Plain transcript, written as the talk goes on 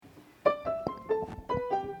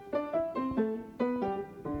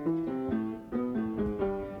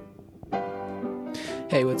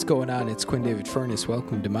Hey, what's going on? It's Quinn David Furness.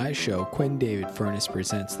 Welcome to my show. Quinn David Furness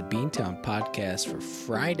presents the Beantown podcast for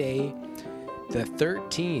Friday the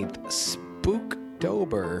 13th,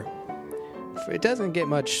 Spooktober. It doesn't get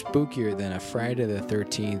much spookier than a Friday the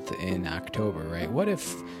 13th in October, right? What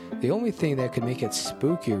if the only thing that could make it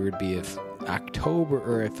spookier would be if October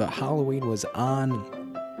or if Halloween was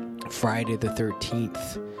on Friday the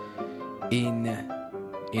 13th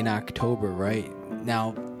in October, right?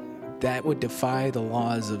 Now, that would defy the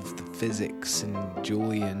laws of the physics and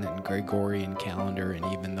Julian and Gregorian calendar and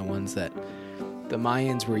even the ones that the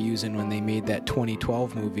Mayans were using when they made that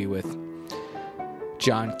 2012 movie with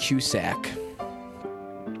John Cusack.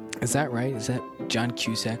 Is that right? Is that John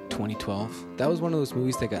Cusack 2012? That was one of those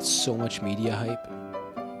movies that got so much media hype.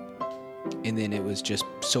 And then it was just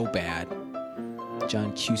so bad.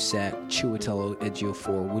 John Cusack, Chiwetel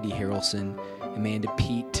Ejiofor, Woody Harrelson, Amanda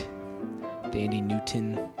Peet, Danny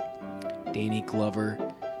Newton, Danny Glover.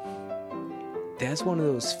 That's one of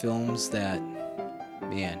those films that,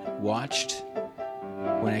 man, watched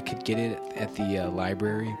when I could get it at the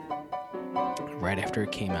library right after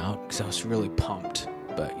it came out because I was really pumped.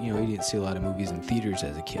 But, you didn't see a lot of movies in theaters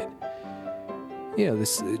as a kid.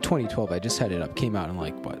 This 2012, I just had it up, came out in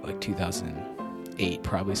like 2008,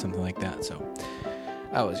 probably something like that. So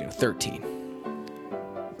I was, 13.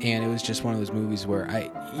 And it was just one of those movies where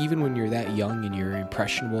even when you're that young and you're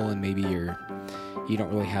impressionable and maybe you don't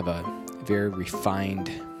really have a very refined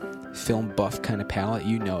film buff kind of palette,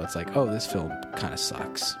 it's like, oh, this film kind of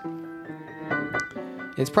sucks.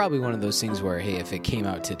 It's probably one of those things where, hey, if it came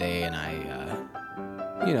out today and I,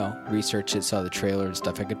 researched it, saw the trailer and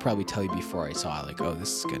stuff, I could probably tell you before I saw it, like, oh,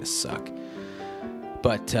 this is going to suck.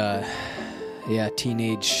 But, yeah,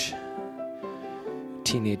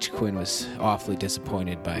 Teenage Quinn was awfully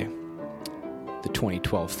disappointed by the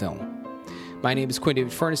 2012 film. My name is Quinn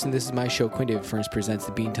David Furness, and this is my show. Quinn David Furness presents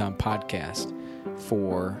the Beantown podcast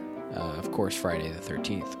for, of course, Friday the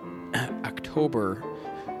 13th, October,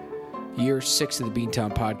 year 6 of the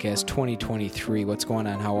Beantown podcast, 2023. What's going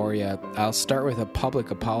on? How are you? I'll start with a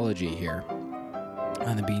public apology here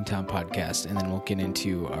on the Beantown podcast, and then we'll get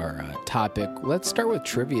into our topic. Let's start with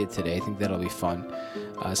trivia today. I think that'll be fun.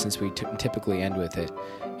 Since we typically end with it.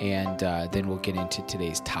 And then we'll get into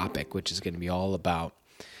today's topic, which is going to be all about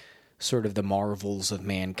sort of the marvels of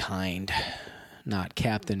mankind. Not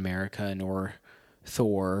Captain America, nor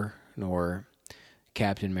Thor, nor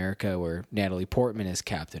Captain America, or Natalie Portman as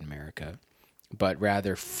Captain America, but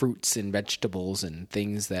rather fruits and vegetables and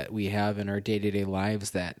things that we have in our day-to-day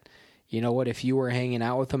lives that, if you were hanging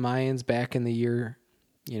out with the Mayans back in the year,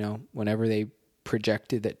 whenever they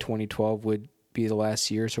projected that 2012 would be the last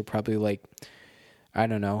year, so probably I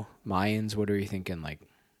don't know, Mayans, what are you thinking,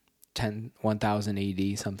 1000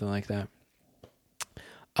 AD, something like that.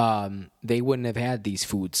 They wouldn't have had these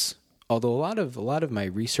foods. Although a lot of my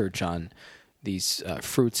research on these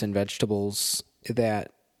fruits and vegetables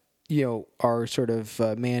that are sort of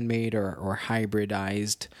man-made or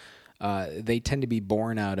hybridized, they tend to be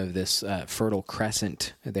born out of this fertile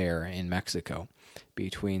crescent there in Mexico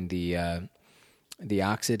between the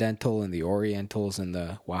Occidental and the Orientals and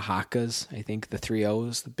the Oaxacas, I think the 3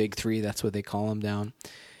 O's, the big three, that's what they call them down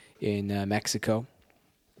in Mexico.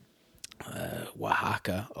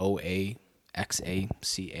 Oaxaca, O-A-X-A-C-A.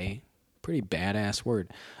 Pretty badass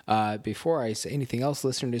word. Before I say anything else,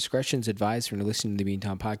 listener discretion is advised when you're listening to the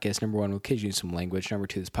Beantown podcast. Number 1, we'll kid you some language. Number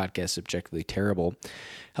 2, this podcast is objectively terrible.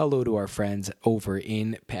 Hello to our friends over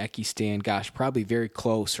in Pakistan. Gosh, probably very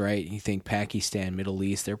close, right? You think Pakistan, Middle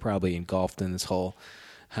East, they're probably engulfed in this whole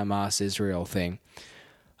Hamas-Israel thing.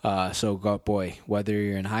 Boy, whether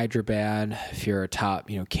you're in Hyderabad, if you're a top,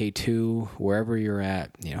 K2, wherever you're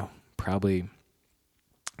at, probably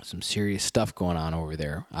some serious stuff going on over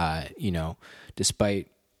there, despite,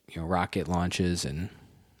 rocket launches and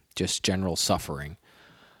just general suffering.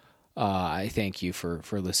 I thank you for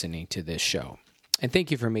listening to this show. And thank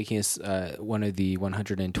you for making us one of the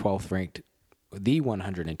 112th ranked,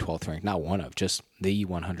 not one of, just the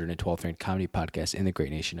 112th ranked comedy podcast in the great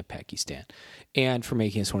nation of Pakistan. And for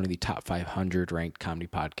making us one of the top 500 ranked comedy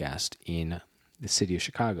podcasts in the city of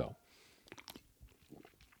Chicago.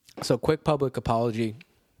 So quick public apology.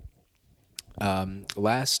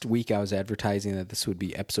 Last week I was advertising that this would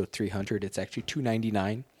be episode 300. It's actually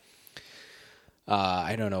 299.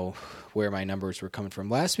 I don't know where my numbers were coming from.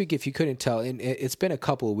 Last week, if you couldn't tell, and it's been a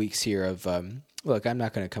couple of weeks here of, look, I'm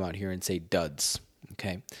not going to come out here and say duds,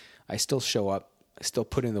 okay? I still show up. I still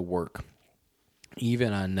put in the work.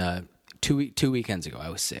 Even on two weekends ago, I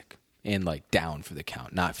was sick and down for the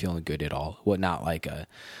count, not feeling good at all. Well, not I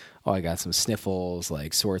got some sniffles,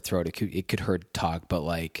 sore throat. It could hurt to talk, but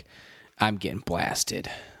I'm getting blasted.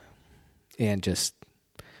 And just,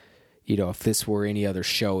 if this were any other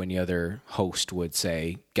show, any other host would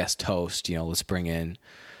say, guest host, let's bring in,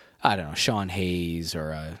 I don't know, Sean Hayes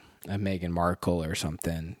or a Meghan Markle or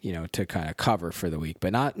something, to kind of cover for the week.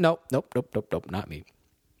 But nope, not me.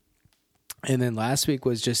 And then last week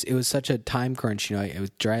was just, it was such a time crunch. It was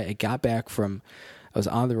dry. I was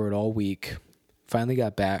on the road all week. Finally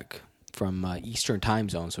got back from Eastern time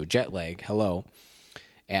zone, so jet lag, hello,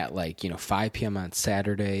 at 5 p.m. on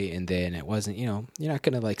Saturday. And then it wasn't, you're not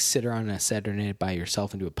going to sit around on a Saturday night by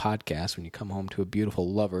yourself and do a podcast when you come home to a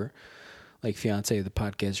beautiful lover, like fiance of the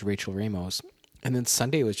podcast, Rachel Ramos. And then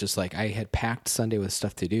Sunday was just I had packed Sunday with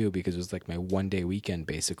stuff to do because it was my one-day weekend,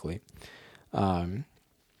 basically.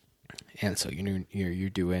 And so you're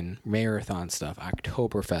doing marathon stuff,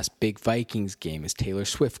 Oktoberfest, big Vikings game. Is Taylor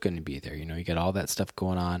Swift going to be there? You got all that stuff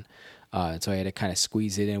going on. And so I had to kind of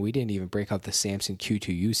squeeze it in. We didn't even break out the Samson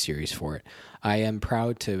Q2U series for it. I am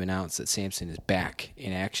proud to announce that Samson is back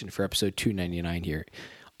in action for episode 299 here.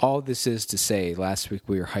 All this is to say, last week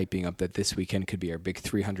we were hyping up that this weekend could be our big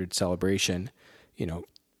 300 celebration.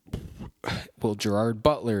 Will Gerard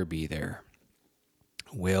Butler be there?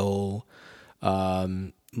 Will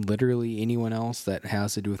literally anyone else that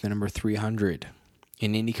has to do with the number 300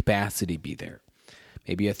 in any capacity be there?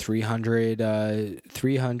 Maybe a 300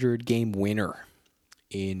 game winner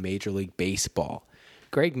in Major League Baseball.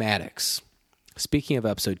 Greg Maddux. Speaking of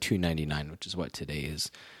episode 299, which is what today is,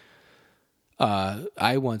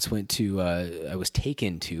 I once I was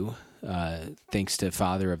taken to, thanks to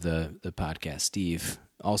father of the podcast, Steve,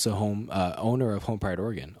 also owner of Home Pride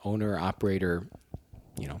Oregon, owner, operator,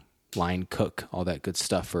 line cook, all that good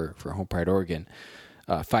stuff for Home Pride Oregon.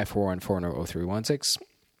 541-400-0316.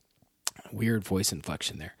 Weird voice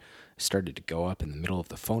inflection there. Started to go up in the middle of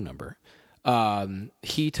the phone number.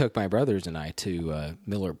 He took my brothers and I to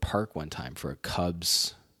Miller Park one time for a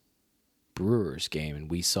Cubs Brewers game, and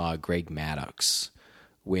we saw Greg Maddux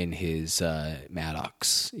win his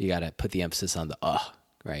Maddux. You got to put the emphasis on the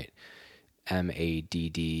right?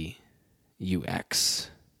 Maddux.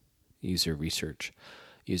 User research.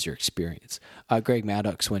 User experience. Greg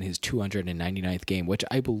Maddux won his 299th game, which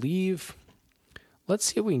I believe... Let's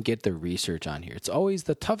see if we can get the research on here. It's always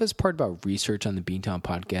the toughest part about research on the Beantown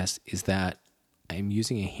podcast is that I'm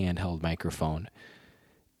using a handheld microphone,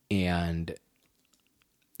 and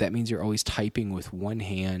that means you're always typing with one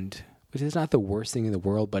hand, which is not the worst thing in the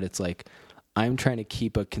world, but it's I'm trying to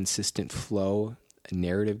keep a consistent flow, a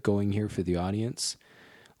narrative going here for the audience,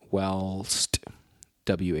 whilst,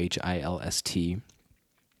 WHILST,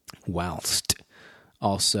 whilst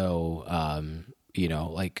also,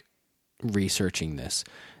 researching this.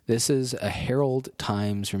 This is a Herald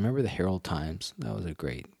Times. Remember the Herald Times? That was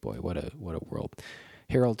what a world.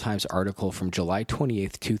 Herald Times article from July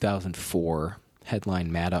 28th, 2004.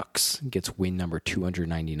 Headline: Maddux gets win number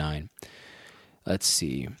 299. Let's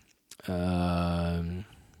see. He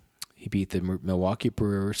beat the Milwaukee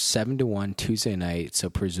Brewers 7-1 Tuesday night,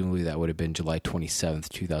 so presumably that would have been July 27th,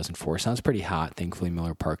 2004. Sounds pretty hot. Thankfully,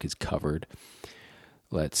 Miller Park is covered.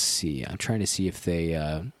 Let's see. I'm trying to see if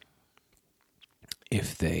they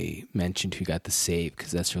mentioned who got the save,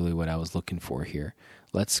 because that's really what I was looking for here.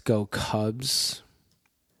 Let's go Cubs.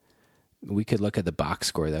 We could look at the box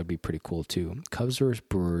score. That would be pretty cool, too. Cubs versus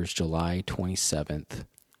Brewers, July 27th,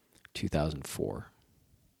 2004.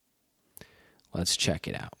 Let's check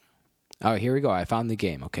it out. Oh, here we go. I found the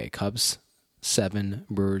game. Okay, Cubs 7,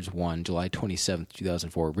 Brewers 1, July 27th,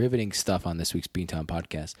 2004. Riveting stuff on this week's Beantown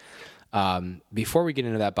podcast. Before we get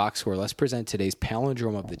into that box score, let's present today's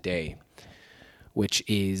palindrome of the day, which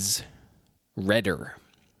is Redder.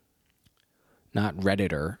 Not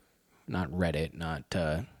Redditor, not Reddit, not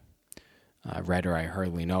Redder, I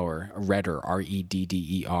hardly know her. Redder,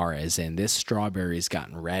 R-E-D-D-E-R, as in this strawberry's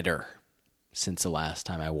gotten redder since the last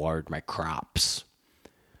time I watered my crops.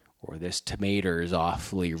 Or this tomato is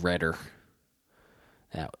awfully redder.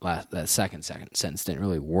 That second sentence didn't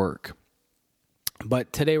really work.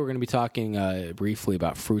 But today we're going to be talking briefly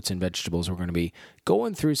about fruits and vegetables. We're going to be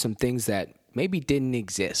going through some things that maybe didn't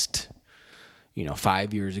exist,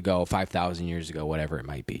 5 years ago, 5,000 years ago, whatever it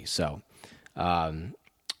might be. So,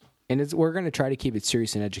 we're going to try to keep it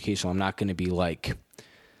serious and educational. I'm not going to be like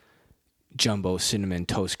Jumbo Cinnamon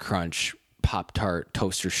Toast Crunch, Pop-Tart,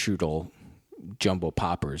 Toaster Strudel, Jumbo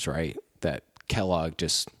Poppers, right? That Kellogg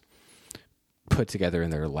just put together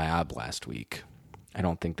in their lab last week. I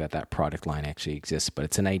don't think that product line actually exists, but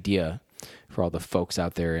it's an idea for all the folks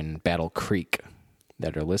out there in Battle Creek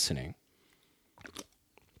that are listening.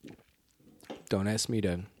 Don't ask me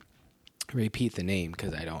to repeat the name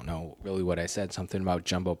because I don't know really what I said. Something about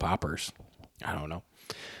Jumbo Poppers. I don't know.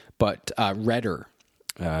 But redder,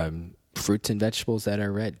 fruits and vegetables that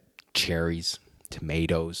are red. Cherries,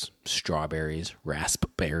 tomatoes, strawberries,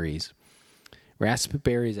 raspberries.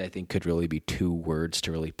 Raspberries, I think, could really be 2 words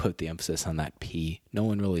to really put the emphasis on that P. No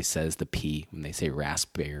one really says the P when they say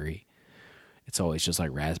raspberry. It's always just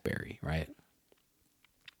like raspberry, right?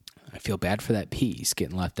 I feel bad for that P. He's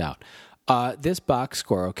getting left out. This box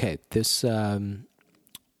score, okay. This, at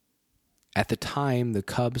the time, the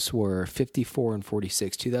Cubs were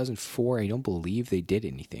 54-46. 2004, I don't believe they did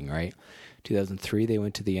anything, right? 2003, they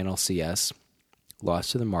went to the NLCS,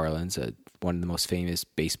 lost to the Marlins, one of the most famous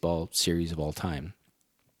baseball series of all time.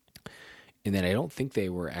 And then I don't think they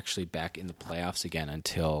were actually back in the playoffs again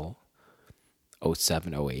until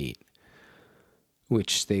 07-08,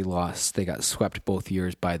 which they lost. They got swept both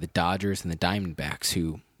years by the Dodgers and the Diamondbacks,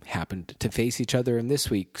 who happened to face each other in this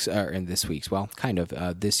year's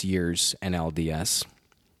NLDS.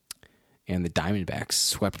 And the Diamondbacks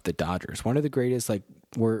swept the Dodgers. One of the greatest, like,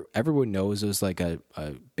 where everyone knows it was like a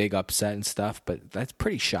big upset and stuff, but that's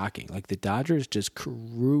pretty shocking. Like, the Dodgers just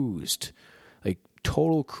cruised, like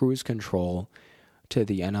total cruise control to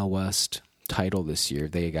the NL West title this year.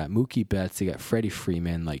 They got Mookie Betts, they got Freddie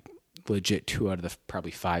Freeman, like legit 2 out of the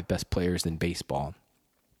probably 5 best players in baseball.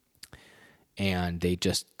 And they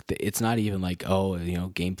just, it's not even like, oh,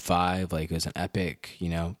 game 5, like it was an epic,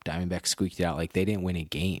 Diamondbacks squeaked it out. Like, they didn't win a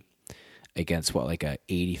game against like a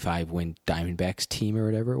 85-win Diamondbacks team or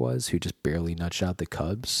whatever it was, who just barely nudged out the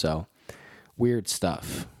Cubs. So weird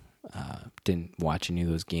stuff. Didn't watch any of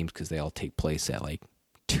those games because they all take place at like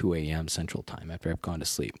 2 a.m. Central Time after I've gone to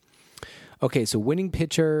sleep. Okay, so winning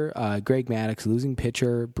pitcher, Greg Maddux. Losing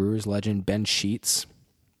pitcher, Brewers legend Ben Sheets,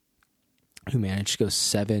 who managed to go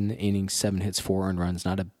 7 innings, 7 hits, 4 earned runs.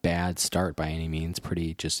 Not a bad start by any means.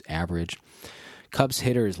 Pretty just average. Cubs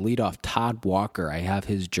hitters, leadoff Todd Walker. I have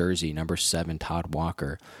his jersey, number 7, Todd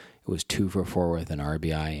Walker. It was 2 for 4 with an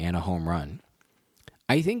RBI and a home run.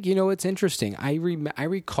 I think, it's interesting. I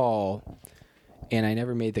recall, and I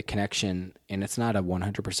never made the connection, and it's not a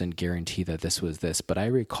 100% guarantee that this was this, but I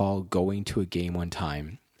recall going to a game one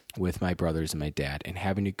time with my brothers and my dad and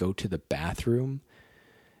having to go to the bathroom.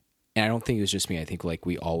 And I don't think it was just me. I think like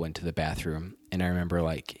we all went to the bathroom. And I remember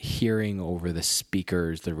like hearing over the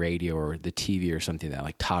speakers, the radio or the TV or something that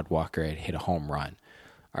like Todd Walker had hit a home run,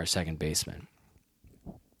 our second baseman.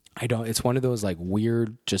 It's one of those like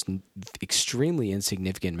weird, just extremely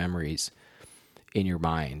insignificant memories in your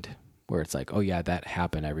mind where it's like, oh yeah, that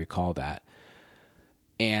happened. I recall that.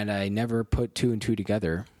 And I never put 2 and 2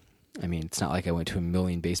 together. I mean, it's not like I went to a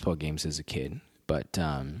million baseball games as a kid, but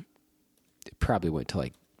it probably went to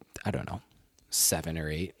like, I don't know, 7 or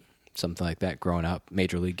 8, something like that, growing up.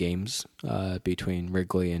 Major League games between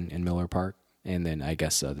Wrigley and Miller Park, and then I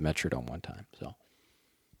guess the Metrodome one time. So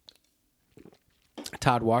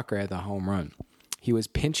Todd Walker had the home run. He was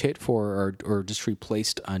pinch hit for or just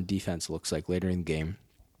replaced on defense, looks like, later in the game.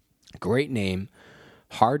 Great name,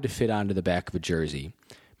 hard to fit onto the back of a jersey.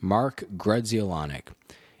 Mark Grudzielanek.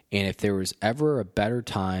 And if there was ever a better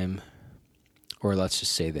time, or let's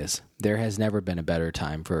just say this, there has never been a better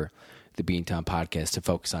time for the Beantown podcast to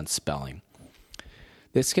focus on spelling.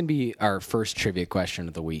 This can be our first trivia question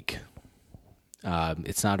of the week.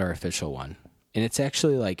 It's not our official one. And it's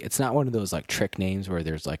actually like, it's not one of those like trick names where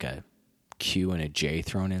there's like a Q and a J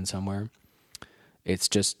thrown in somewhere. It's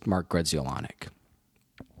just Mark Grudzielanek.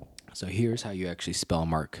 So here's how you actually spell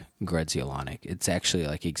Mark Grudzielanek. It's actually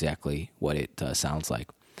like exactly what it sounds like.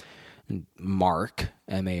 Mark,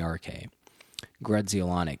 M-A-R-K.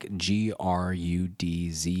 Grudzielanek,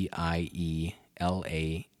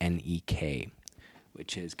 Grudzielanek,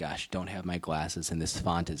 which is, gosh, don't have my glasses, and this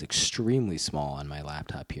font is extremely small on my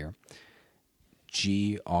laptop here.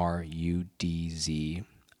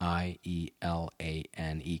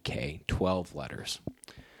 Grudzielanek, 12 letters.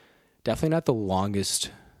 Definitely not the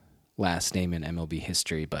longest last name in MLB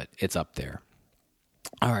history, but it's up there.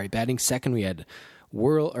 All right, batting second, we had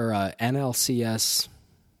NLCS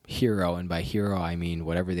hero, and by hero I mean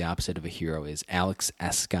whatever the opposite of a hero is, Alex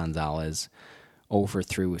S. Gonzalez, 0 for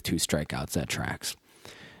 3 with 2 strikeouts. That tracks.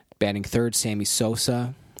 Batting third, Sammy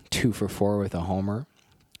Sosa, 2 for 4 with a homer.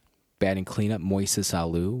 Batting cleanup, Moises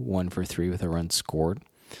Alou, 1 for 3 with a run scored.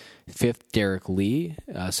 Fifth, Derek Lee.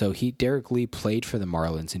 Derek Lee played for the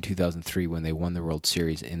Marlins in 2003 when they won the World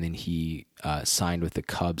Series, and then he signed with the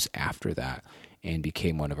Cubs after that and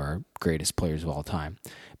became one of our greatest players of all time.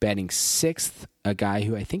 Batting sixth, a guy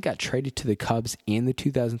who I think got traded to the Cubs in the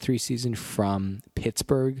 2003 season from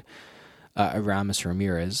Pittsburgh, Aramis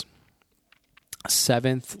Ramirez.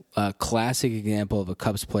 Seventh, classic example of a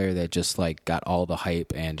Cubs player that just like got all the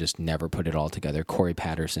hype and just never put it all together, Corey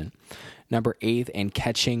Patterson. Number 8, and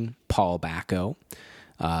catching, Paul Bacco.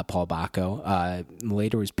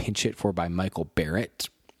 Later was pinch hit for by Michael Barrett,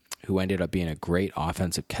 who ended up being a great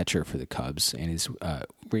offensive catcher for the Cubs and is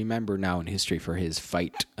remembered now in history for his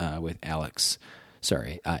fight with AJ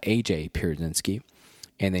Pierzynski.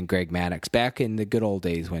 And then Greg Maddux, back in the good old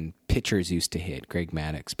days when pitchers used to hit, Greg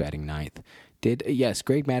Maddux batting ninth.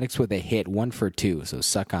 Greg Maddux with a hit, 1 for 2, so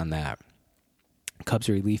suck on that. Cubs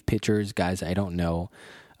relief pitchers, guys, I don't know.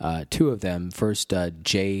 2 of them. First,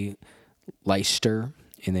 Jay Leister,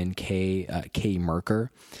 and then K.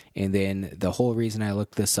 Merker. And then the whole reason I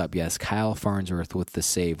looked this up, yes, Kyle Farnsworth with the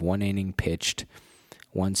save. 1 inning pitched,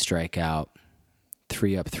 1 strikeout,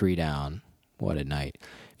 3 up, 3 down. What a night.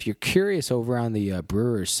 If you're curious, over on the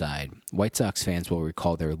Brewers side, White Sox fans will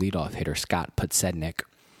recall their leadoff hitter, Scott Podsednik.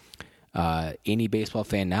 Any baseball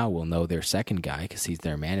fan now will know their second guy because he's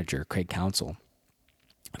their manager, Craig Counsell.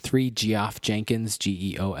 3, Geoff Jenkins,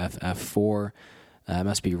 Geoff. 4,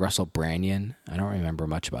 must be Russell Branyan. I don't remember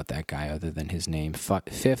much about that guy other than his name.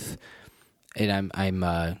 5th, and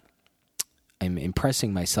I'm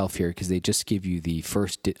impressing myself here because they just give you the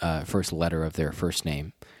first letter of their first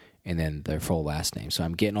name and then their full last name. So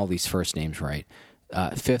I'm getting all these first names right.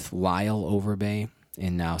 5th, Lyle Overbay,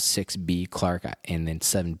 and now 6, B. Clark, and then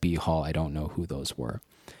 7, B. Hall. I don't know who those were.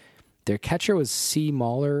 Their catcher was C.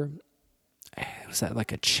 Mahler. Was that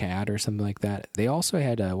like a Chad or something like that? They also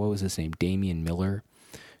had, what was his name? Damian Miller,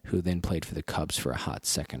 who then played for the Cubs for a hot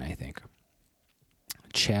second, I think.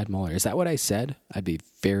 Chad Muller. Is that what I said? I'd be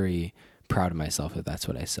very proud of myself if that's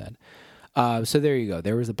what I said. So there you go.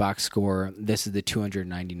 There was the box score. This is the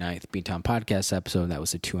 299th Beantown Podcast episode. That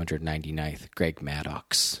was the 299th Greg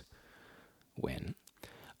Maddux win.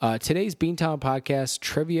 Today's Beantown Podcast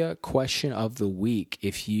trivia question of the week.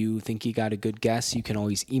 If you think you got a good guess, you can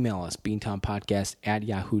always email us,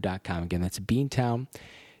 beantownpodcast@yahoo.com. Again, that's Beantown,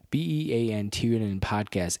 Beantown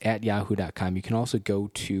podcast@yahoo.com. You can also go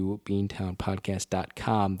to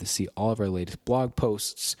beantownpodcast.com to see all of our latest blog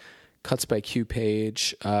posts, Cuts by Q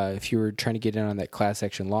page. If you were trying to get in on that class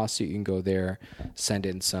action lawsuit, you can go there, send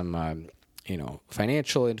in some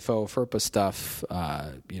financial info, FERPA stuff,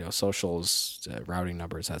 socials, routing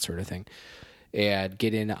numbers, that sort of thing, and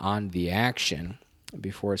get in on the action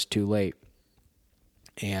before it's too late.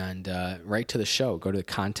 And right to the show, go to the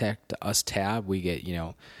Contact Us tab. We get,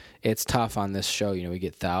 it's tough on this show. We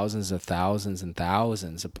get thousands and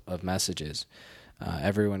thousands of messages.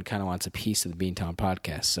 Everyone kind of wants a piece of the Beantown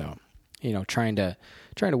Podcast. So, trying to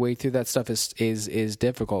wade through that stuff is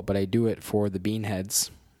difficult, but I do it for the Beanheads.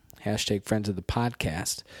 Hashtag friends of the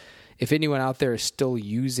podcast. If anyone out there is still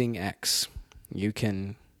using X, you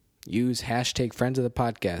can use hashtag friends of the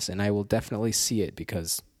podcast, and I will definitely see it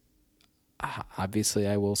because obviously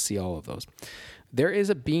I will see all of those. There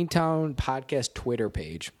is a Beantown Podcast Twitter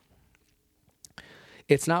page.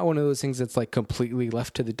 It's not one of those things that's like completely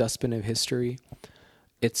left to the dustbin of history.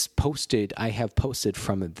 It's posted. I have posted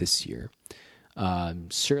from it this year.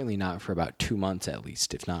 Certainly not for about 2 months at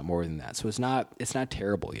least, if not more than that. So it's not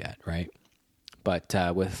terrible yet, right? But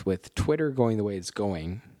with Twitter going the way it's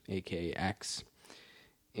going, aka X,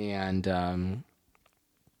 and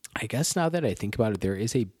I guess now that I think about it, there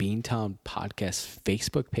is a Beantown Podcast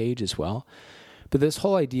Facebook page as well. But this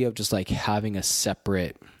whole idea of just like having a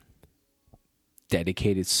separate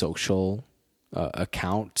dedicated social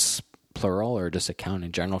accounts, plural, or just account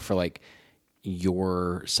in general for like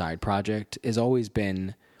your side project has always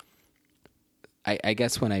been, I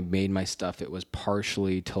guess when I made my stuff, it was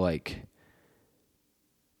partially to like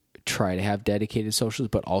try to have dedicated socials,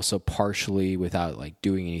 but also partially without like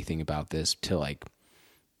doing anything about this to like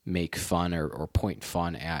make fun or point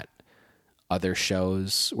fun at other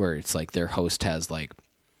shows where it's like their host has like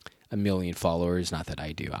 1 million followers. Not that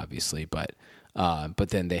I do, obviously, but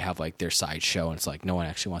then they have like their side show and it's like no one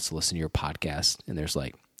actually wants to listen to your podcast and there's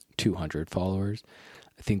like 200 followers.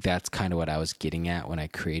 I think that's kind of what I was getting at when I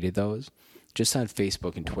created those, just on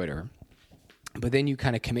Facebook and Twitter. But then you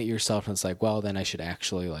kind of commit yourself and it's like, well, then I should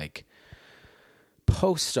actually like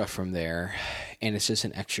post stuff from there, and it's just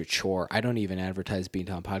an extra chore. I don't even advertise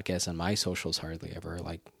Beantown Podcast on my socials hardly ever,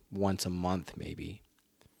 like once a month maybe.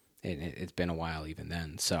 It's been a while even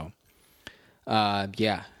then. So,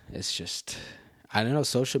 it's just, I don't know,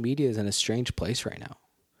 social media is in a strange place right now.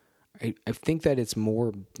 I think that it's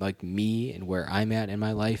more like me and where I'm at in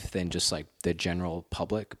my life than just like the general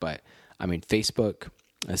public. But I mean, Facebook,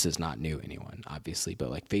 this is not new to anyone, obviously, but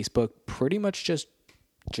like Facebook pretty much just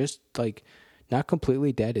like not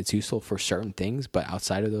completely dead. It's useful for certain things, but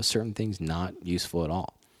outside of those certain things, not useful at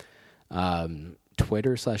all.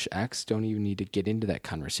 Twitter/X don't even need to get into that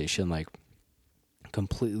conversation. Like,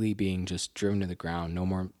 completely being just driven to the ground. No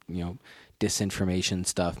more, disinformation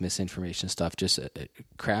stuff, misinformation stuff, just a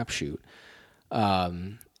crapshoot.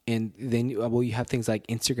 And then, you have things like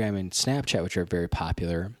Instagram and Snapchat, which are very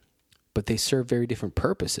popular, but they serve very different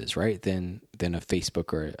purposes, right, than a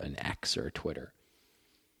Facebook or an X or a Twitter.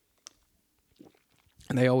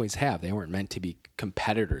 And they always have. They weren't meant to be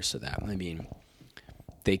competitors to that. I mean,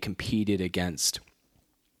 they competed against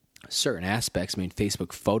certain aspects. I mean,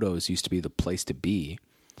 Facebook photos used to be the place to be,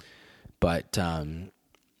 but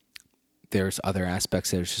there's other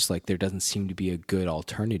aspects that it's just like there doesn't seem to be a good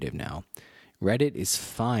alternative now. Reddit is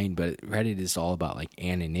fine, but Reddit is all about like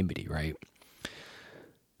anonymity, right?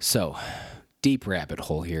 So, deep rabbit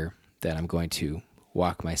hole here that I'm going to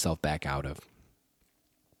walk myself back out of.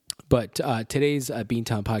 But today's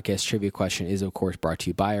Beantown Podcast trivia question is, of course, brought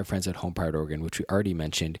to you by our friends at Home Pride Oregon, which we already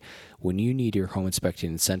mentioned. When you need your home inspected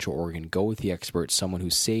in Central Oregon, go with the expert, someone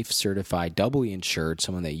who's safe, certified, doubly insured,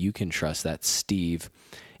 someone that you can trust. That's Steve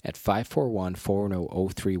at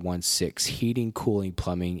 541-410-0316. Heating, cooling,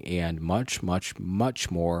 plumbing, and much, much, much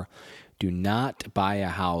more. Do not buy a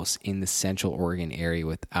house in the Central Oregon area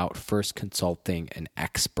without first consulting an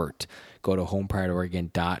expert. Go to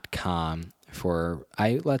homeprideoregon.com.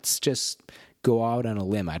 Let's just go out on a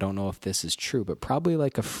limb. I don't know if this is true, but probably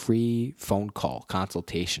like a free phone call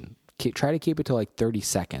consultation. Try to keep it to like 30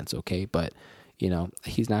 seconds, okay? But,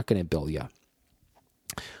 he's not going to bill you.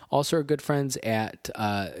 Also, our good friends at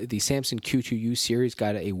the Samson Q2U series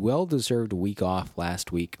got a well-deserved week off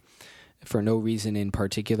last week for no reason in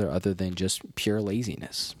particular other than just pure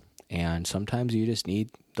laziness. And sometimes you just need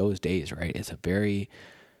those days, right?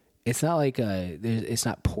 It's not like it's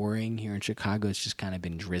not pouring here in Chicago. It's just kind of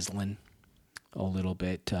been drizzling a little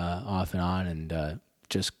bit off and on, and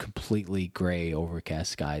just completely gray,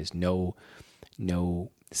 overcast skies. No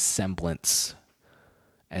semblance,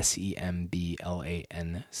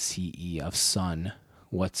 SEMBLANCE, of sun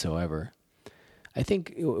whatsoever. I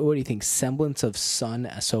think. What do you think? Semblance of sun,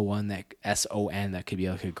 SON. That could be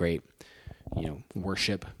like a great,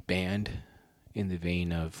 worship band in the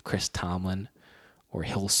vein of Chris Tomlin or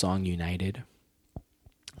Hillsong United,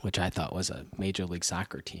 which I thought was a Major League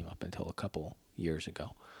Soccer team up until a couple years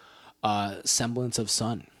ago. Semblance of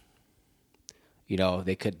sun.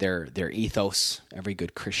 Their ethos. Every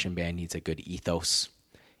good Christian band needs a good ethos.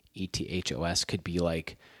 ETHOS could be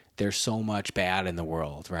like, there's so much bad in the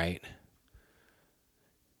world, right?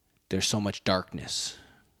 There's so much darkness.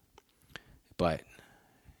 But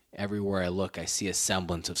everywhere I look, I see a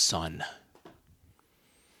semblance of sun.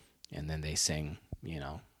 And then they sing,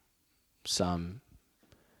 some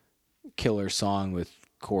killer song with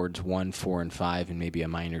chords 1, 4, and 5, and maybe a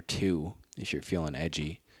minor 2 if you're feeling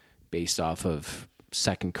edgy, based off of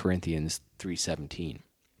 2 Corinthians 3:17.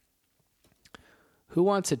 Who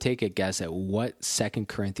wants to take a guess at what 2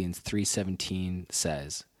 Corinthians 3:17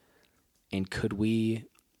 says? And could we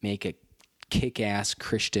make a kick-ass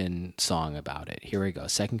Christian song about it? Here we go.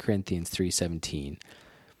 2 Corinthians 3:17.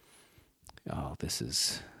 Oh, this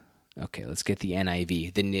is... Okay, let's get the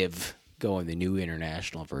NIV, the NIV, going, the New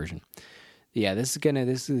International Version. Yeah, this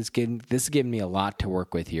is giving me a lot to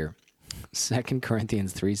work with here. 2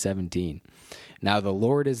 Corinthians 3:17. Now the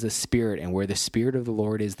Lord is the Spirit, and where the Spirit of the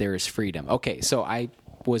Lord is, there is freedom. Okay, so I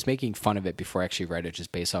was making fun of it before I actually read it,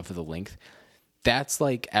 just based off of the length. That's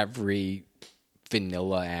like every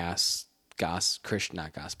vanilla-ass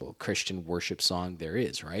Christian worship song there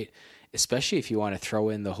is, right? Especially if you want to throw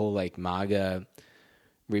in the whole like MAGA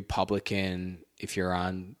Republican, if you're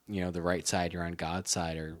on, the right side, you're on God's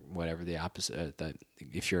side, or whatever the opposite,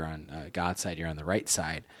 if you're on God's side, you're on the right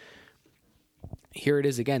side. Here it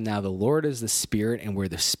is again. Now the Lord is the Spirit, and where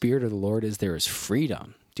the Spirit of the Lord is, there is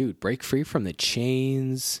freedom. Dude, break free from the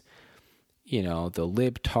chains, the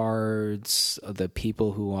libtards, the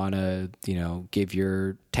people who want to, give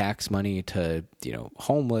your tax money to,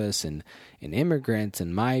 homeless and immigrants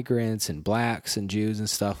and migrants and blacks and Jews and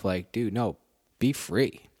stuff. Like, dude, no, be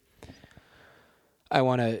free. I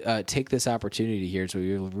want to take this opportunity here, so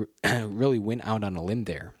we really went out on a limb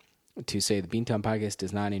there, to say the Beantown Podcast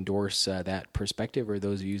does not endorse that perspective or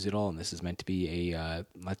those views at all, and this is meant to be a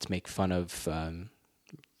let's make fun of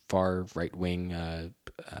far right-wing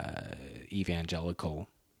evangelical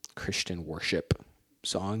Christian worship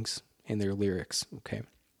songs and their lyrics, okay?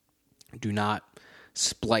 Do not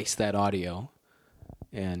splice that audio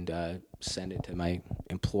and send it to my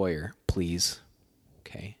employer, please,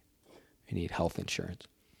 okay? I need health insurance.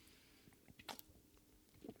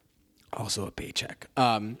 Also a paycheck.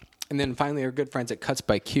 And then finally, our good friends at Cuts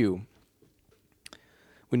by Q,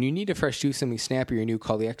 When you need to fresh do something snappy or new,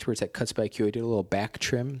 call the experts at Cuts by Q. I did a little back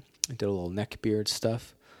trim. I did a little neck beard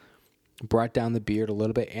stuff. Brought down the beard a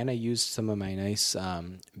little bit, and I used some of my nice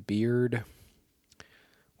beard,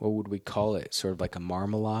 what would we call it? Sort of like a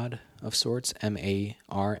marmalade of sorts, marmalade.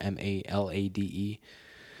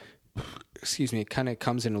 Excuse me, it kind of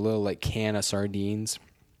comes in a little like can of sardines.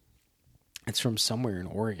 It's from somewhere in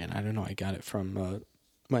Oregon. I don't know. I got it from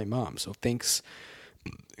my mom. So thanks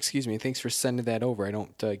for sending that over. I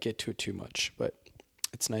don't get to it too much, but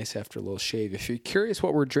it's nice after a little shave. If you're curious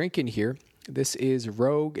what we're drinking here, this is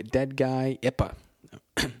Rogue Dead Guy IPA.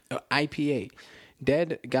 IPA.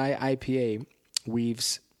 Dead Guy IPA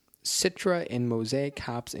weaves Citra and Mosaic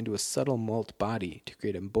hops into a subtle malt body to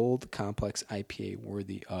create a bold, complex IPA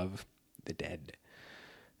worthy of the dead.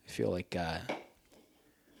 I feel like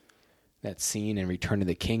that scene in Return of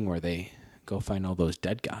the King where they go find all those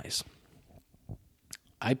dead guys.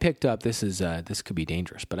 I picked up, this could be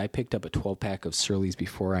dangerous, but I picked up a 12-pack of Surly's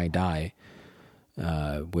Before I Die,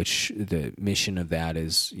 which the mission of that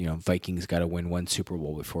is, Vikings got to win one Super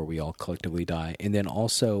Bowl before we all collectively die. And then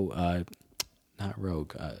also, not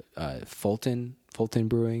Rogue, Fulton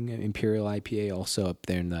Brewing Imperial IPA, also up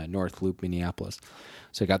there in the North Loop, Minneapolis.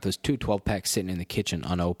 So I got those two 12-packs sitting in the kitchen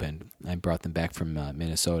unopened. I brought them back from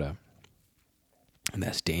Minnesota. And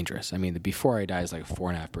that's dangerous. I mean, the Before I Die is like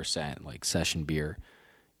 4.5%, like session beer.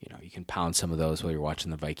 You can pound some of those while you're watching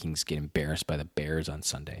the Vikings get embarrassed by the Bears on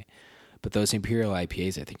Sunday. But those Imperial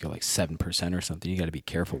IPAs, I think, are like 7% or something. You got to be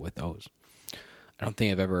careful with those. I don't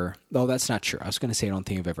think I've ever... Oh, that's not true. I was going to say I don't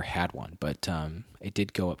think I've ever had one. But I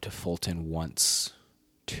did go up to Fulton once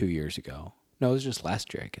 2 years ago. No, it was just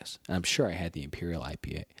last year, I guess. And I'm sure I had the Imperial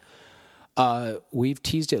IPA. We've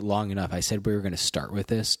teased it long enough. I said we were going to start with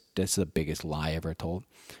this. That's the biggest lie ever told.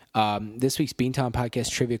 This week's Beantown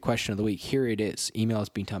Podcast Trivia Question of the Week. Here it is. Email us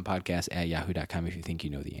beantownpodcast@yahoo.com if you think you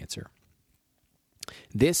know the answer.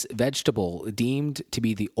 This vegetable, deemed to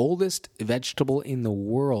be the oldest vegetable in the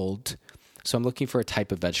world. So I'm looking for a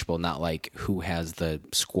type of vegetable, not like who has the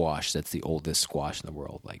squash that's the oldest squash in the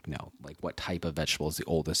world. Like, no. Like, what type of vegetable is the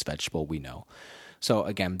oldest vegetable we know? So,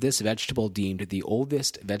 again, this vegetable deemed the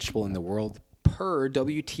oldest vegetable in the world per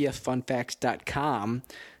WTFFunFacts.com,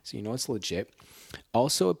 so you know it's legit,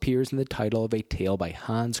 also appears in the title of a tale by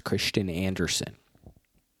Hans Christian Andersen.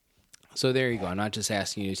 So there you go. I'm not just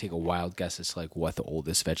asking you to take a wild guess as to like what the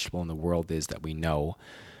oldest vegetable in the world is that we know,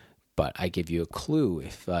 but I give you a clue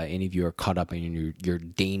if any of you are caught up in your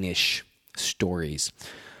Danish stories.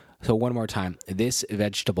 So one more time, this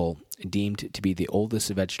vegetable deemed to be the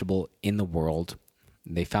oldest vegetable in the world.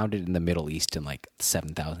 They found it in the Middle East in like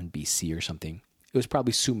 7,000 BC or something. It was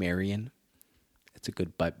probably Sumerian. It's a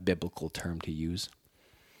good biblical term to use.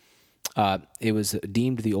 It was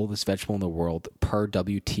deemed the oldest vegetable in the world per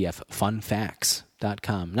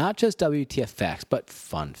WTFFunFacts.com. Not just WTF Facts, but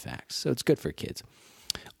fun facts. So it's good for kids.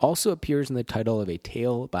 Also appears in the title of a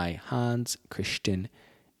tale by Hans Christian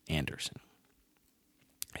Andersen.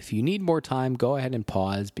 If you need more time, go ahead and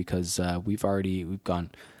pause because we've gone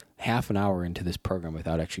half an hour into this program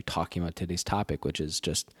without actually talking about today's topic, which is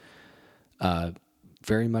just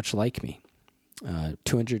very much like me.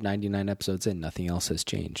 299 episodes in, nothing else has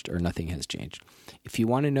changed, or nothing has changed. If you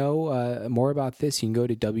want to know more about this, you can go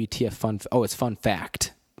to WTF Fun. Oh, it's Fun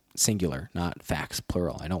Fact, singular, not facts,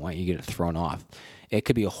 plural. I don't want you to get it thrown off. It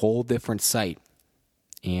could be a whole different site,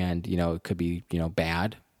 and it could be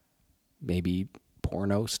bad, maybe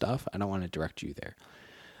porno stuff. I don't want to direct you there.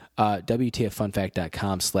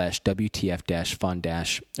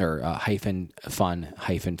 WTFFunFact.com/WTF-fun- or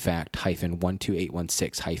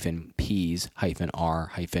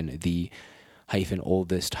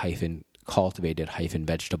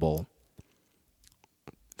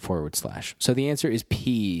 / So the answer is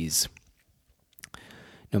peas.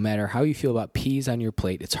 No matter how you feel about peas on your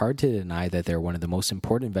plate, it's hard to deny that they're one of the most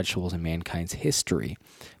important vegetables in mankind's history.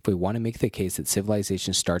 If we want to make the case that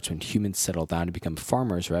civilization starts when humans settle down to become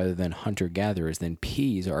farmers rather than hunter-gatherers, then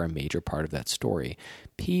peas are a major part of that story.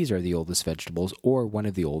 Peas are the oldest vegetables, or one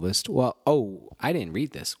of the oldest. Well, I didn't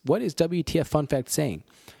read this. What is WTF Fun Fact saying?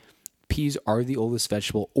 Peas are the oldest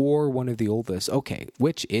vegetable, or one of the oldest. Okay,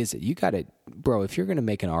 which is it? You got to, bro, if you're going to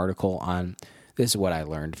make an article on... This is what I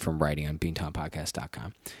learned from writing on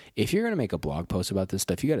beantownpodcast.com. If you're going to make a blog post about this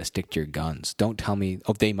stuff, you got to stick to your guns. Don't tell me,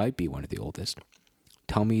 they might be one of the oldest.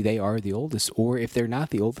 Tell me they are the oldest. Or if they're not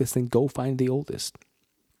the oldest, then go find the oldest.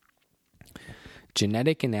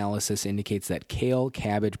 Genetic analysis indicates that kale,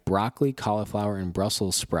 cabbage, broccoli, cauliflower, and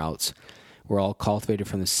Brussels sprouts were all cultivated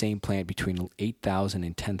from the same plant between 8,000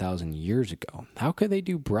 and 10,000 years ago. How could they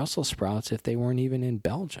do Brussels sprouts if they weren't even in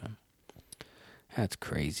Belgium? That's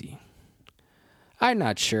crazy. I'm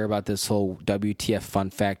not sure about this whole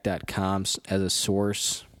WTFfunfact.com as a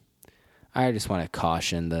source. I just want to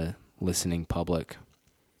caution the listening public.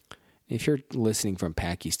 If you're listening from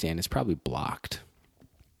Pakistan, it's probably blocked.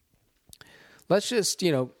 Let's just,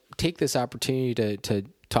 take this opportunity to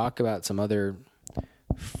talk about some other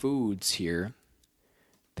foods here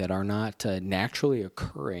that are not naturally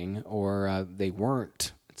occurring, or they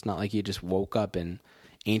weren't. It's not like you just woke up in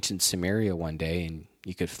ancient Samaria one day and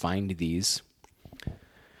you could find these.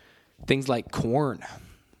 Things like corn.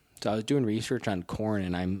 So I was doing research on corn,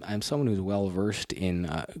 and I'm someone who's well versed in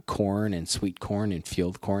corn and sweet corn and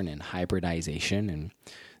field corn and hybridization, and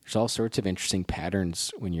there's all sorts of interesting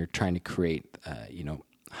patterns when you're trying to create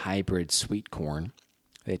hybrid sweet corn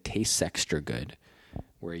that tastes extra good.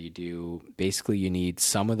 Where you need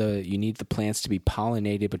the plants to be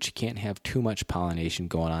pollinated, but you can't have too much pollination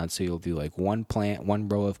going on. So you'll do like one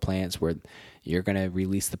row of plants where you're going to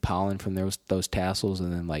release the pollen from those tassels,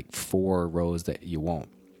 and then like 4 rows that you won't.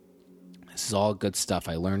 This is all good stuff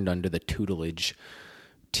I learned under the tutelage,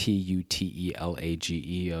 Tutelage,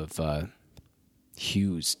 of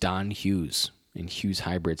Don Hughes, in Hughes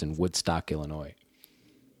Hybrids in Woodstock, Illinois.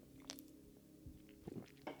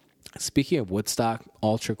 Speaking of Woodstock,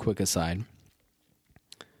 ultra quick aside,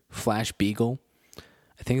 Flash Beagle,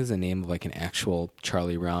 I think is the name of like an actual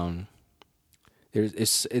Charlie Brown.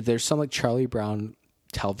 There's some like Charlie Brown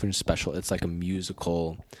television special. It's like a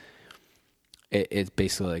musical. It's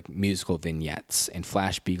basically like musical vignettes, and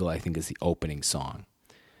Flash Beagle I think is the opening song.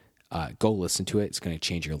 Go listen to it. It's going to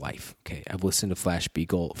change your life. Okay, I've listened to Flash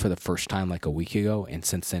Beagle for the first time like a week ago, and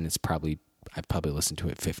since then I've probably listened to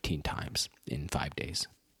it 15 times in 5 days.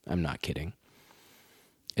 I'm not kidding.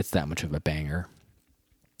 It's that much of a banger.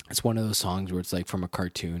 It's one of those songs where it's like from a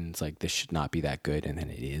cartoon. It's like, this should not be that good, and then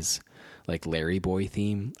it is. Like Larry Boy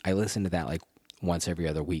theme. I listen to that like once every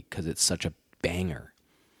other week because it's such a banger.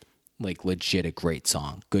 Like legit a great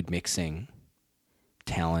song. Good mixing.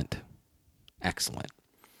 Talent. Excellent.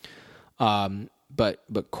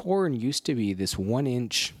 But corn used to be this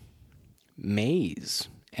 1-inch maize.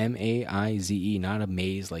 M-A-I-Z-E. Not a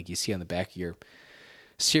maize like you see on the back of your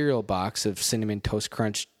cereal box of Cinnamon Toast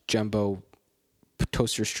Crunch Jumbo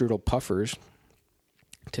Toaster Strudel Puffers,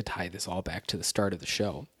 to tie this all back to the start of the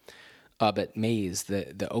show. But maize,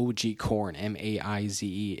 the OG corn,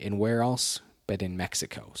 M-A-I-Z-E, and where else but in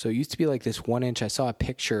Mexico. So it used to be like this 1-inch. I saw a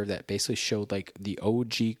picture that basically showed like the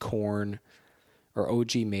OG corn or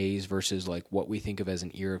OG maize versus like what we think of as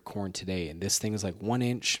an ear of corn today. And this thing is like 1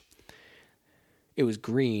 inch. It was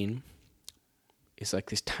green. It's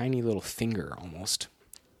like this tiny little finger almost.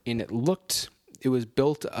 And it was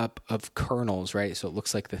built up of kernels, right? So it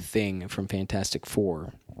looks like the Thing from Fantastic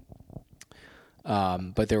Four.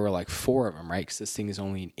 But there were like 4 of them, right? Because this thing is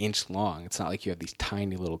only 1 inch long. It's not like you have these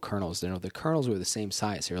tiny little kernels. The kernels were the same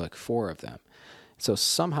size. There were like 4 of them. So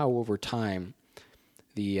somehow over time,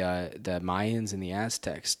 the Mayans and the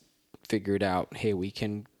Aztecs figured out, hey, we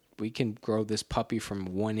can grow this puppy from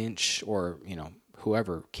 1 inch, or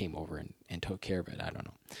whoever came over and took care of it. I don't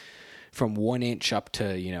know. From 1 inch up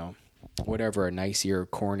to, whatever a nice ear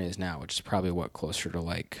of corn is now, which is probably closer to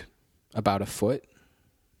like about a foot.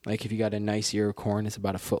 Like if you got a nice ear of corn, it's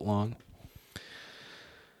about a foot long.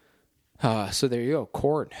 So there you go.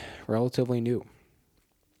 Corn, relatively new.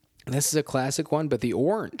 This is a classic one, but the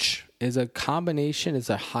orange is a combination, it's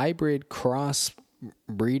a hybrid cross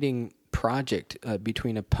breeding project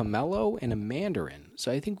between a pomelo and a mandarin.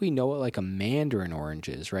 So I think we know what like a mandarin orange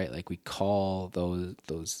is, right? Like we call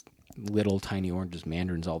those little tiny oranges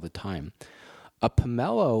mandarins all the time. A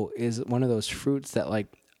pomelo is one of those fruits that like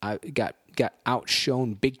got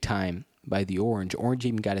outshone big time by the orange. Orange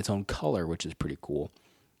even got its own color, which is pretty cool.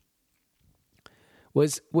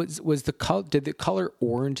 Was the color? Did the color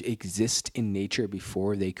orange exist in nature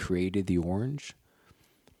before they created the orange?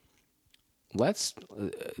 This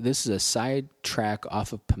is a side track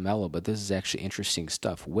off of pomelo, but this is actually interesting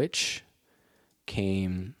stuff. Which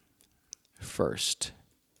came first?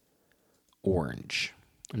 Orange.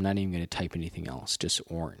 I'm not even going to type anything else, just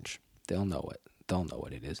orange. They'll know it. They'll know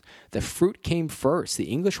what it is. The fruit came first. The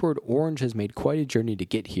English word orange has made quite a journey to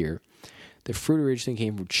get here. The fruit originally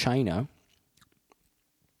came from China.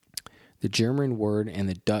 The German word and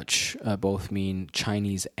the Dutch both mean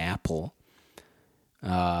Chinese apple.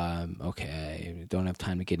 Okay, I don't have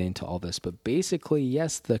time to get into all this, but basically,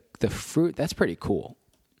 yes, the fruit, that's pretty cool.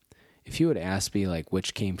 If you would ask me, like,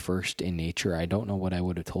 which came first in nature, I don't know what I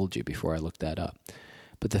would have told you before I looked that up.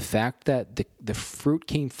 But the fact that the fruit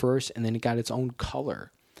came first and then it got its own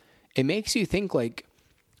color, it makes you think, like,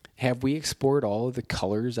 have we explored all of the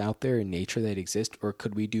colors out there in nature that exist, or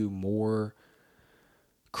could we do more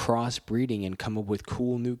crossbreeding and come up with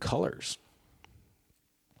cool new colors.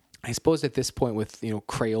 I suppose at this point with,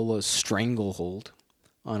 Crayola's stranglehold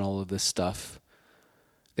on all of this stuff,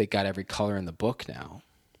 they got every color in the book now.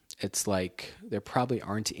 It's like there probably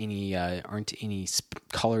aren't any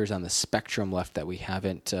colors on the spectrum left that we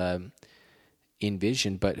haven't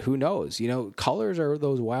envisioned, but who knows? Colors are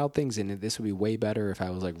those wild things, and this would be way better if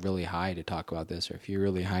I was like really high to talk about this, or if you're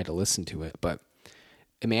really high to listen to it. But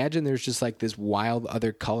imagine there's just like this wild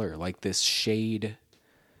other color, like this shade,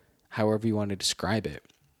 however you want to describe it,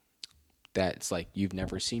 that's like you've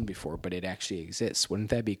never seen before, but it actually exists.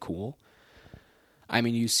 Wouldn't that be cool? I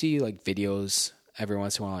mean, you see like videos every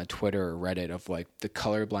once in a while on Twitter or Reddit of like the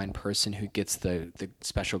colorblind person who gets the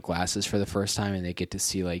special glasses for the first time, and they get to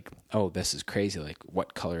see like, oh, this is crazy. Like,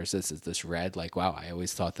 what color is this? Is this red? Like, wow, I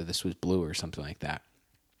always thought that this was blue or something like that.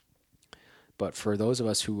 But for those of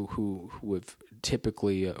us who have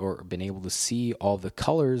typically or been able to see all the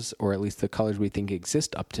colors, or at least the colors we think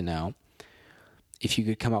exist up to now, if you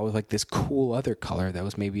could come out with like this cool other color that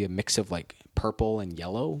was maybe a mix of like purple and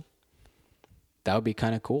yellow, that would be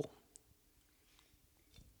kind of cool.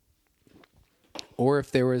 Or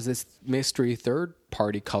if there was this mystery third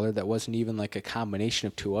party color that wasn't even like a combination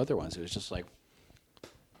of two other ones. It was just like,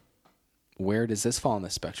 where does this fall on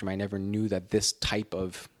the spectrum? I never knew that this type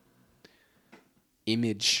of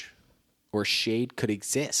image or shade could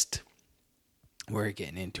exist. We're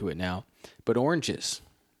getting into it now. But oranges,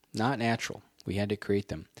 not natural. We had to create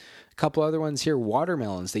them. A couple other ones here.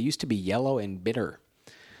 Watermelons. They used to be yellow and bitter.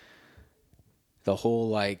 The whole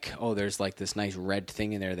like, oh, there's like this nice red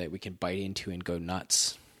thing in there that we can bite into and go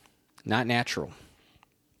nuts. Not natural.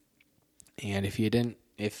 And if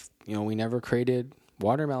we never created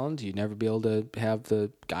watermelons, you'd never be able to have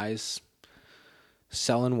the guys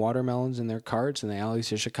selling watermelons in their carts in the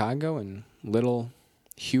alleys of Chicago, and little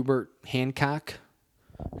Hubert Hancock.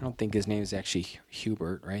 I don't think his name is actually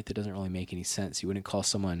Hubert, right? That doesn't really make any sense. You wouldn't call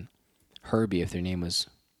someone Herbie if their name was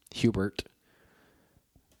Hubert.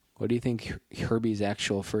 What do you think Herbie's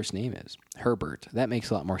actual first name is? Herbert. That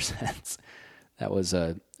makes a lot more sense. That was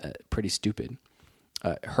pretty stupid.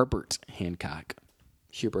 Herbert Hancock.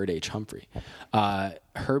 Hubert H. Humphrey.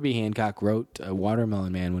 Herbie Hancock wrote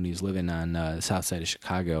Watermelon Man when he was living on the south side of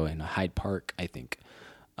Chicago in Hyde Park, I think.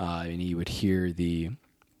 And he would hear the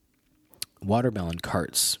watermelon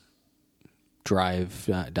carts drive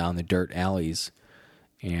down the dirt alleys,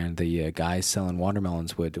 and the guys selling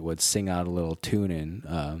watermelons would sing out a little tune,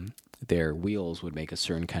 and their wheels would make a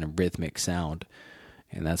certain kind of rhythmic sound.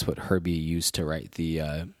 And that's what Herbie used to write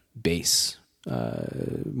the bass,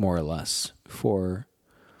 more or less, for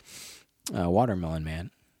Watermelon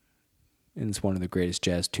Man. And it's one of the greatest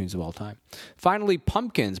jazz tunes of all time. Finally,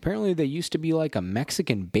 pumpkins. Apparently, they used to be like a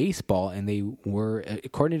Mexican baseball, and they were,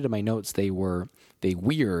 according to my notes, they were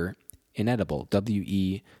inedible.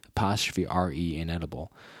 W-E apostrophe R-E,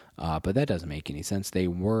 inedible. But that doesn't make any sense. They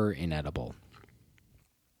were inedible.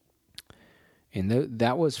 And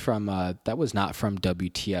that was not from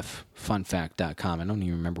WTFfunfact.com. I don't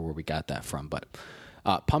even remember where we got that from. But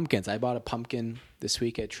pumpkins. I bought a pumpkin this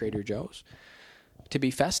week at Trader Joe's to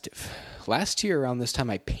be festive. Last year around this time,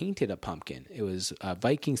 I painted a pumpkin. It was a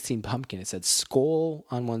Vikings-themed pumpkin. It said Skol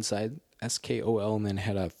on one side, S-K-O-L, and then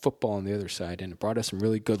had a football on the other side, and it brought us some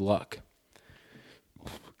really good luck.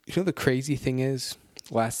 You know the crazy thing is,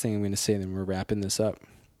 last thing I'm going to say, then we're wrapping this up.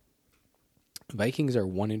 Vikings are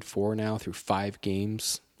 1-4 now through 5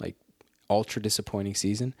 games, like ultra disappointing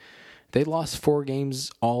season. They lost 4 games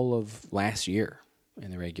all of last year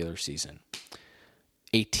in the regular season.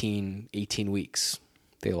 18 weeks,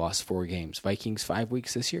 they lost 4 games. Vikings 5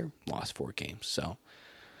 weeks this year, lost 4 games. So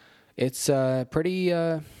it's pretty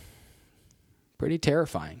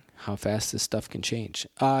terrifying how fast this stuff can change.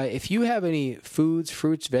 If you have any foods,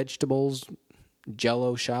 fruits, vegetables,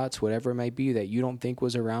 Jell-O shots, whatever it might be that you don't think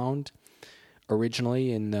was around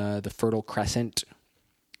originally in the Fertile Crescent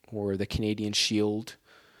or the Canadian Shield,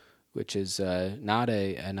 which is not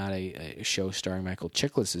a show starring Michael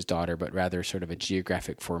Chiklis' daughter, but rather sort of a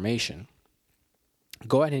geographic formation,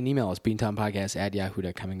 go ahead and email us,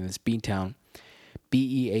 beantownpodcast@yahoo.com. This Beantown,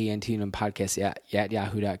 Beantown podcast at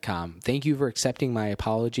yahoo.com. Thank you for accepting my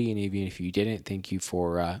apology, and even if you didn't, thank you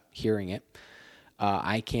for hearing it.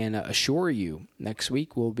 I can assure you next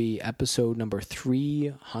week will be episode number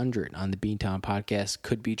 300 on the Beantown podcast.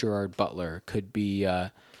 Could be Gerard Butler, could be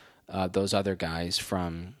those other guys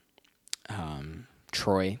from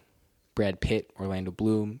Troy, Brad Pitt, Orlando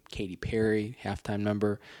Bloom, Katy Perry, halftime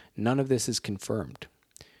number. None of this is confirmed,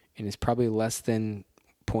 and it's probably less than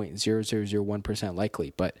 0.0001%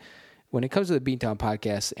 likely. But when it comes to the Beantown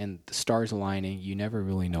podcast and the stars aligning, you never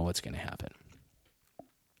really know what's going to happen.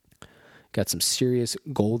 Got some serious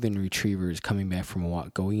golden retrievers coming back from a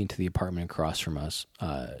walk, going into the apartment across from us.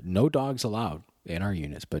 No dogs allowed in our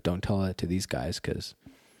units, but don't tell that to these guys because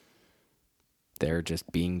they're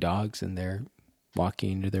just being dogs and they're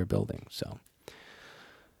walking into their building. So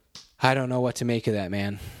I don't know what to make of that,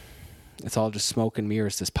 man. It's all just smoke and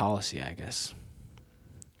mirrors, this policy, I guess.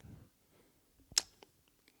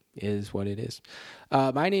 Is what it is.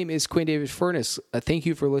 My name is Quinn David Furness. Thank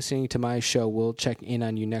you for listening to my show. We'll check in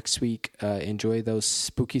on you next week. Enjoy those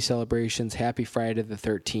spooky celebrations. Happy Friday the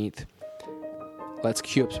 13th. Let's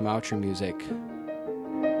cue up some outro music.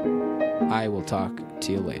 I will talk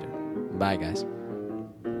to you later. Bye, guys.